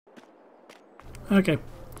Okay.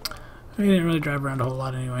 We didn't really drive around a whole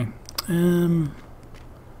lot anyway.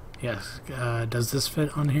 Yes. Does this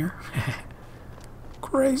fit on here?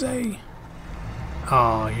 Crazy.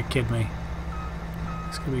 Oh, you're kidding me.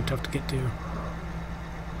 It's gonna be tough to get to.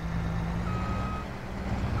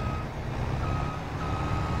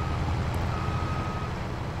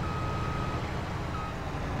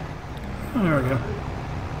 Oh, there we go.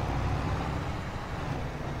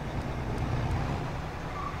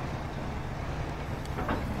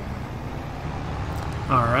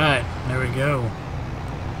 Alright, there we go.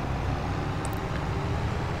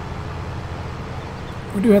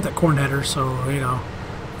 We do have that corn header, so, you know,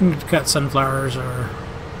 we need to cut sunflowers or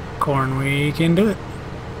corn, we can do it.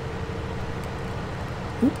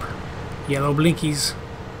 Oop. Yellow blinkies.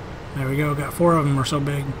 There we go, got 4 of them, are so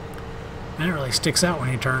big. And it really sticks out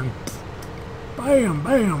when you turn. Bam,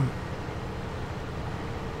 bam.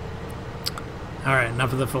 Alright,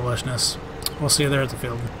 enough of the foolishness. We'll see you there at the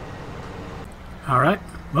field. Alright.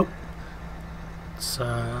 Oh. Let's,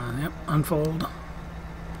 yep, unfold.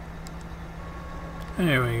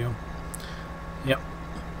 There we go. Yep.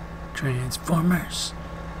 Transformers.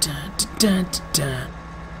 Dun, dun, dun, dun, dun.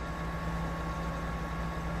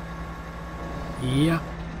 Yeah.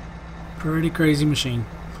 Pretty crazy machine.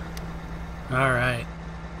 Alright.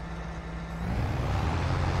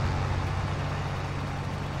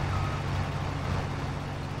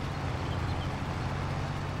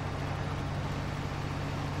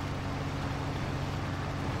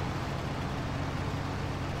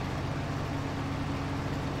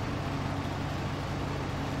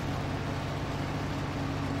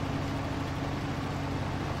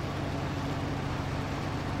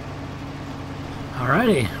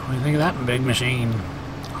 Alrighty, what do you think of that big machine?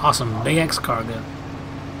 Awesome, big X cargo.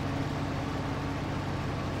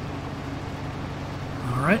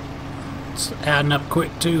 Alright, it's adding up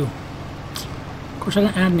quick too. Of course, I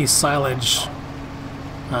didn't add any silage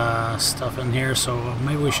stuff in here, so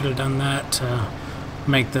maybe we should have done that to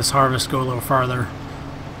make this harvest go a little farther.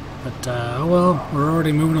 But, oh well, we're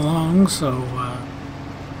already moving along, so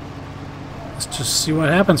let's just see what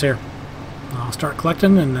happens here. I'll start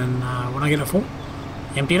collecting, and then when I get it full,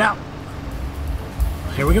 empty it out.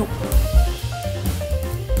 Here we go.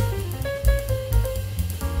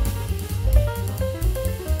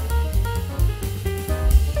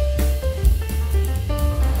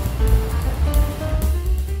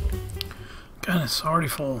 God, it's already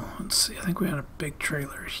full. Let's see, I think we had a big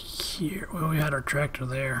trailer here. Well, we had our tractor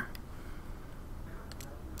there.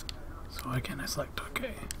 So why can't I select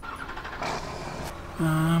OK?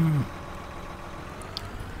 I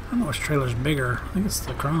don't know which trailer's bigger. I think it's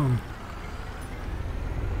the Chrome.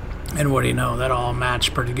 And what do you know? That all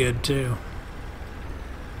matched pretty good too.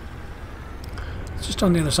 It's just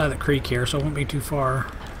on the other side of the creek here, so it won't be too far.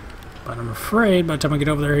 But I'm afraid by the time I get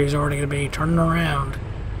over there, he's already going to be turning around.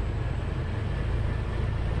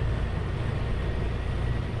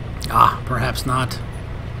 Ah, perhaps not.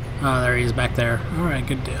 Ah, there he is back there. Alright,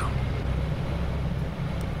 good deal.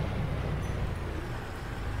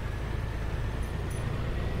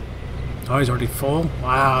 Oh, he's already full?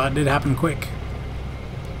 Wow, that did happen quick.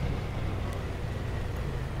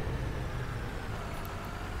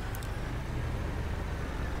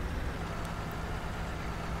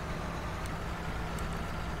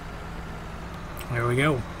 There we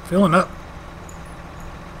go. Filling up.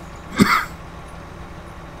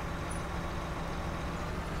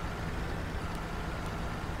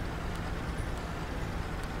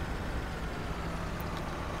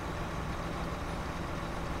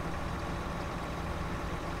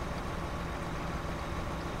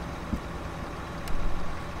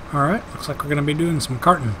 Alright, looks like we're going to be doing some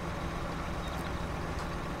carting.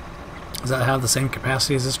 Does that have the same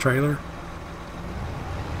capacity as this trailer?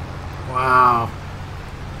 Wow.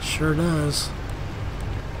 Sure does.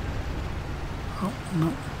 Oh,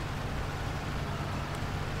 no.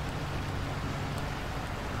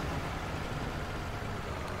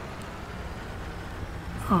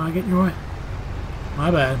 Oh, I get in your way.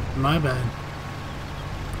 My bad, my bad.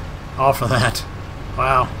 All for that.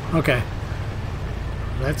 Wow, okay.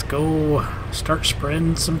 Let's go start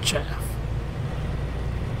spreading some chaff.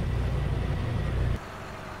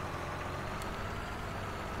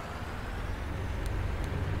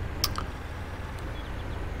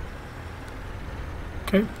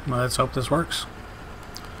 Okay, well, let's hope this works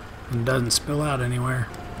and doesn't spill out anywhere.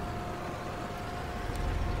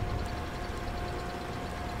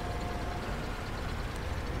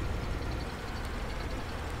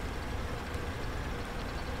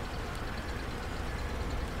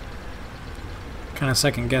 Kind of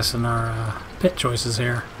second guessing our pit choices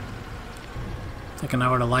here. Thinking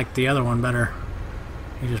I would have liked the other one better.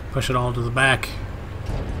 You just push it all to the back.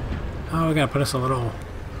 Oh, we gotta put us a little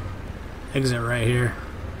exit right here.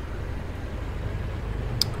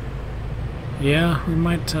 Yeah, we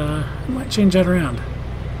might change that around.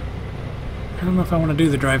 I don't know if I want to do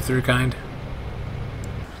the drive-through kind.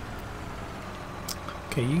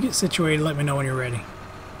 Okay, you get situated. Let me know when you're ready.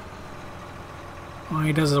 Oh,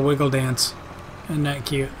 he does a wiggle dance. Isn't that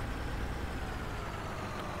cute?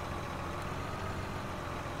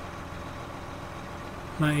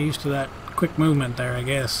 Not used to that quick movement there, I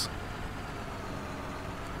guess.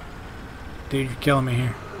 Dude, you're killing me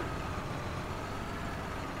here.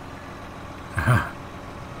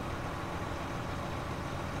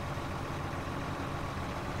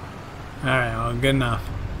 Alright, well, good enough.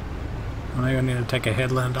 I think I need to take a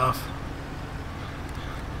headland off.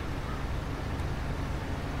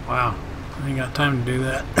 Wow, I ain't got time to do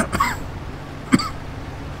that.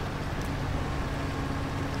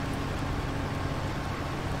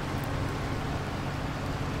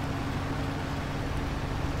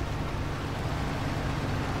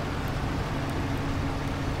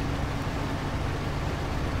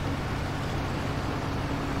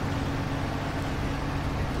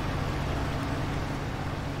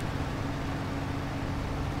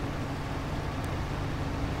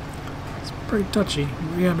 Pretty touchy.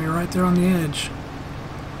 We gotta be right there on the edge.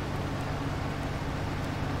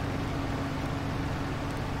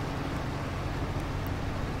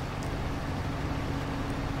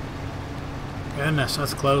 Goodness,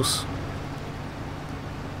 that's close.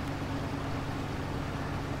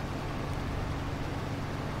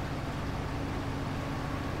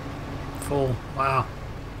 Full. Wow.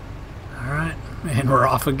 Alright. And we're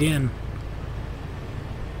off again.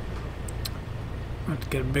 I have to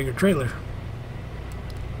get a bigger trailer.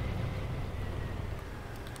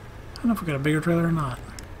 I don't know if we got a bigger trailer or not.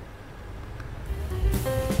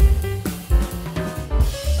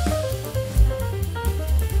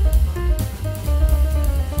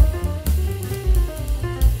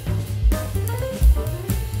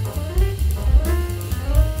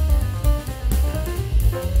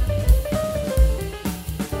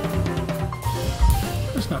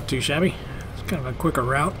 That's not too shabby. It's kind of a quicker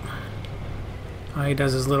route. He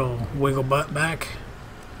does his little wiggle butt back.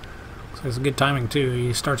 So it's good timing too.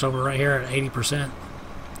 He starts over right here at 80%.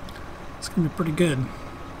 It's gonna be pretty good.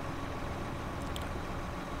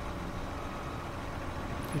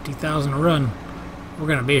 50,000 a run. We're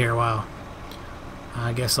gonna be here a while.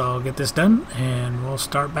 I guess I'll get this done and we'll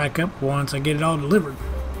start back up once I get it all delivered.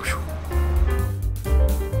 Whew.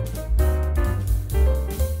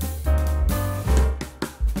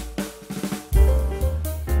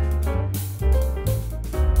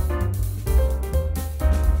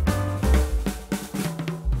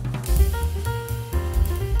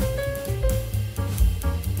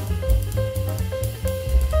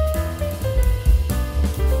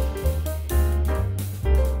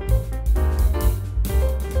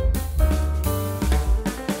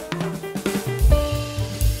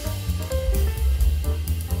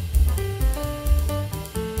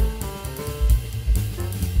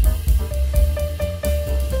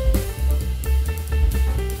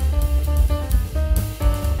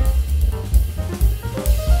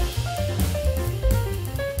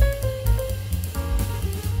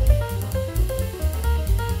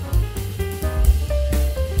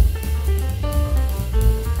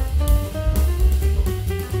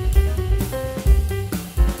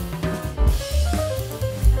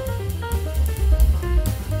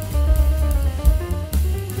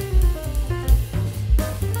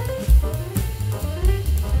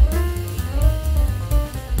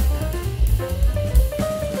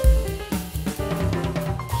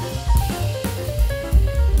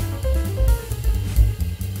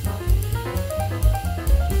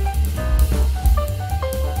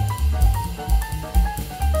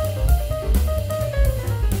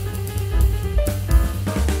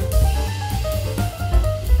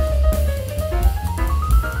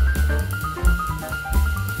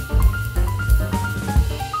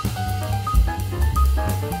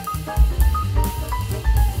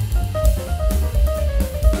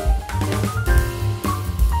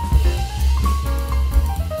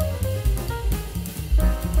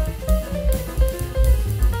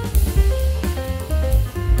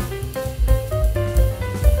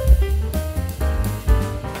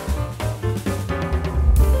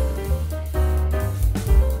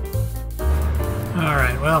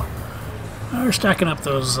 Well, we're stacking up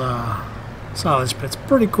those silage pits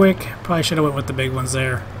pretty quick. Probably should have went with the big ones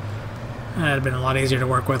there. That'd have been a lot easier to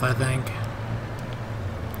work with, I think.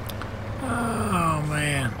 Oh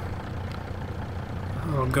man,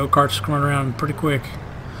 little go-karts going around pretty quick.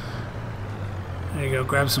 There you go,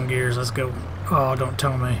 grab some gears, let's go. Oh, don't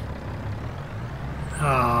tell me.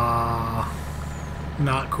 Ah,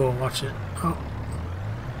 not cool, watch it. Oh.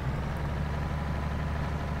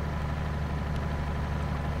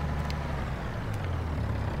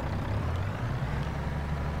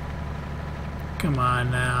 Come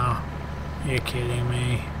on now. You're kidding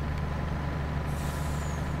me.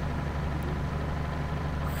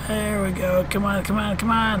 There we go. Come on, come on, come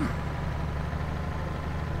on.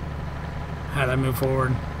 How'd I move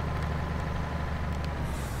forward?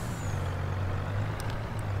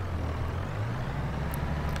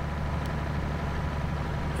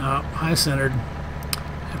 Oh, high centered.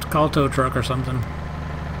 Have to call a tow truck or something.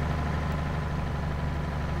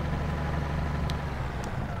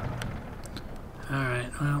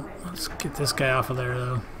 Alright, well, let's get this guy off of there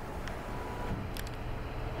though.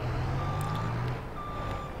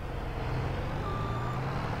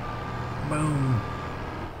 Boom.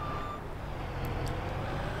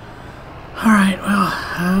 Alright, well,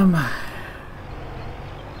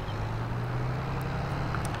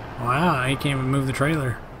 wow, he can't even move the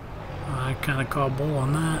trailer. I kind of call bull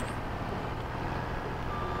on that.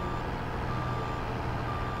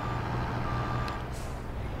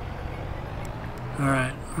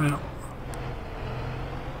 Alright, well.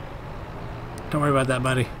 Don't worry about that,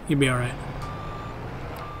 buddy. You'll be alright.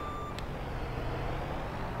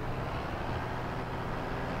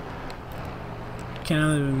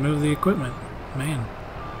 Can't even move the equipment. Man.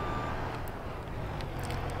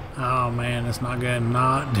 Oh man, that's not good.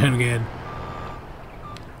 Not doing good.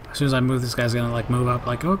 As soon as I move, this guy's gonna like move up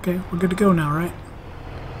like, okay, we're good to go now, right?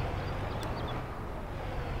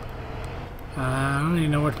 I don't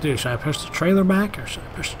even know what to do. Should I push the trailer back or should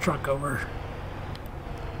I push the truck over?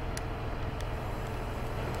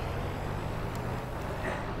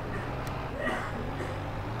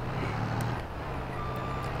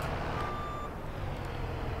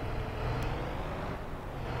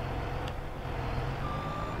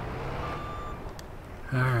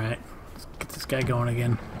 Alright, let's get this guy going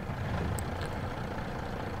again.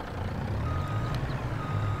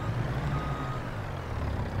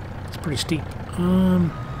 It's pretty steep.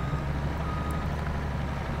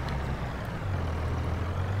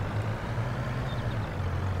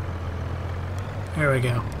 There we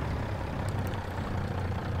go.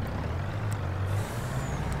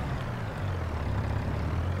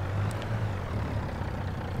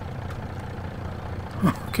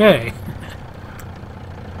 Okay.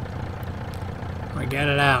 I got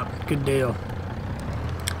it out. Good deal.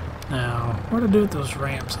 Now, what to do with those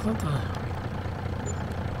ramps? I thought the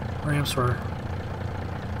ramps were...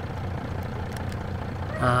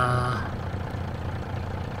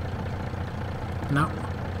 Nope.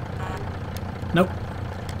 Nope.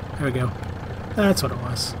 There we go. That's what it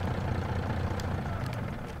was.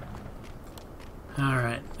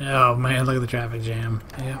 Alright. Oh man, look at the traffic jam.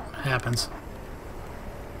 Yep, happens.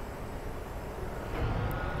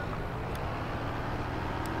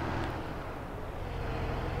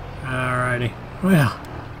 Alrighty. Well.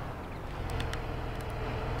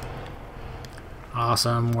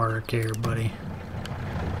 Awesome work here, buddy.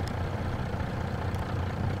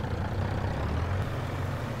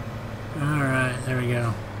 Alright, there we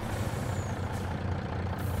go.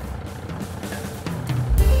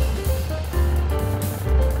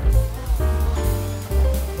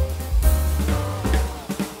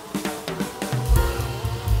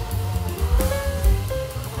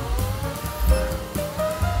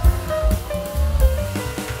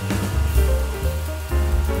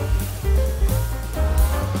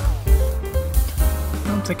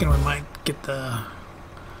 I'm thinking we might get the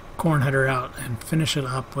corn header out and finish it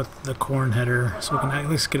up with the corn header so we can at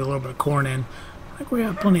least get a little bit of corn in. I think we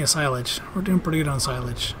have plenty of silage. We're doing pretty good on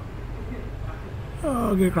silage.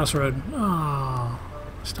 Oh, get across the road. Oh,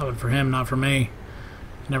 stopping for him, not for me.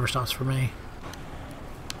 It never stops for me.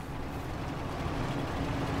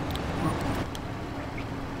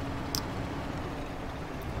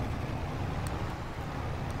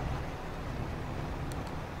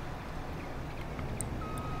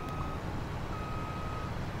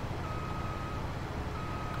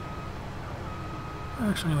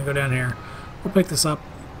 Actually, I'm going to go down here. We'll pick this up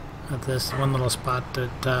at this one little spot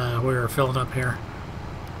that we were filling up here.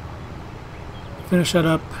 Finish that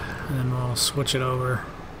up, and then we'll switch it over.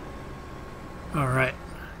 Alright,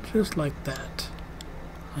 just like that.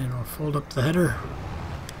 And we'll fold up the header.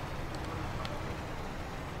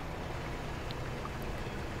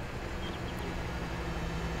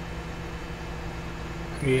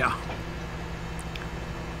 Yeah.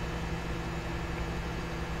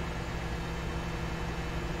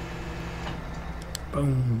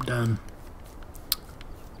 Boom, done.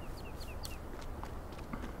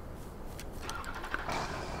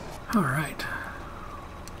 Alright.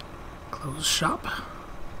 Close shop.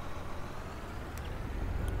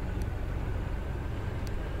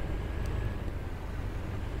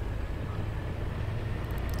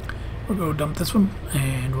 We'll go dump this one,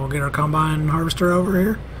 and we'll get our combine harvester over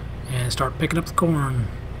here and start picking up the corn.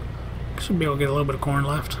 Should be able to get a little bit of corn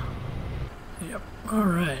left. Yep.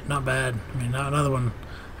 Alright, not bad. I mean, not another one.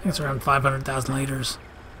 I think it's around 500,000 liters.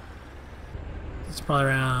 It's probably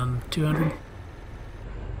around 200.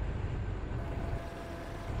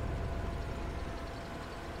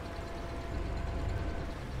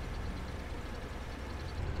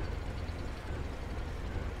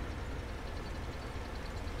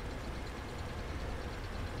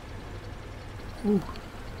 Ooh,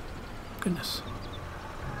 goodness.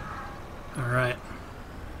 Alright.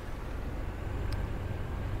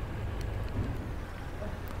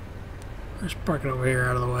 Let's park it over here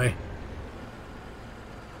out of the way.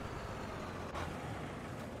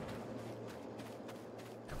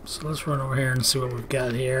 So let's run over here and see what we've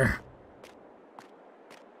got here.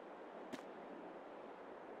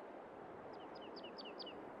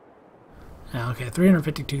 Okay,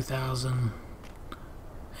 352,000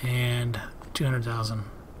 and 200,000.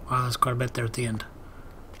 Wow, that's quite a bit there at the end.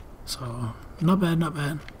 So, not bad, not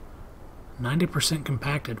bad. 90%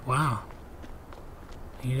 compacted, wow.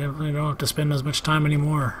 You definitely don't have to spend as much time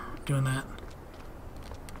anymore doing that.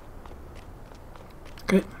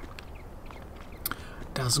 Okay.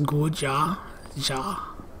 That's good, ja. Ja.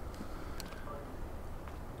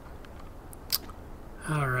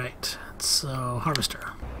 Alright, so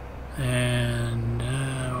harvester. And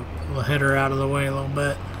pull the header out of the way a little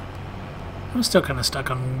bit. I'm still kind of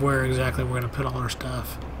stuck on where exactly we're going to put all our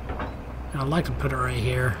stuff. And I'd like to put it right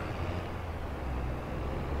here.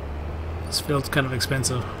 This field's kind of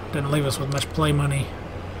expensive. Didn't leave us with much play money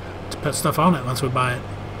to put stuff on it once we buy it.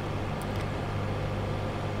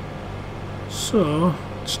 So,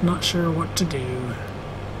 just not sure what to do.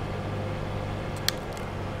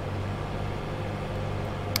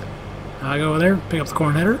 I go over there, pick up the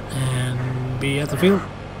corn header, and be at the field.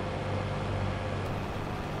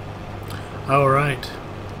 Alright.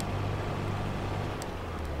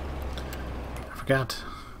 I forgot.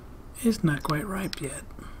 It's not quite ripe yet.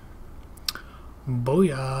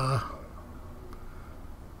 Booyah.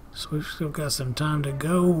 So we've still got some time to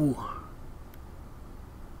go.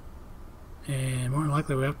 And more than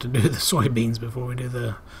likely we have to do the soybeans before we do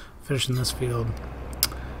the finishing this field.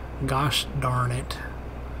 Gosh darn it.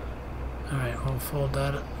 Alright, we'll fold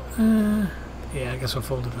that up. Yeah, I guess we'll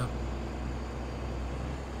fold it up.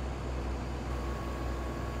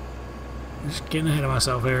 Just getting ahead of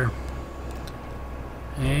myself here.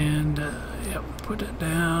 And, yep, put it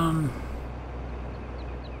down.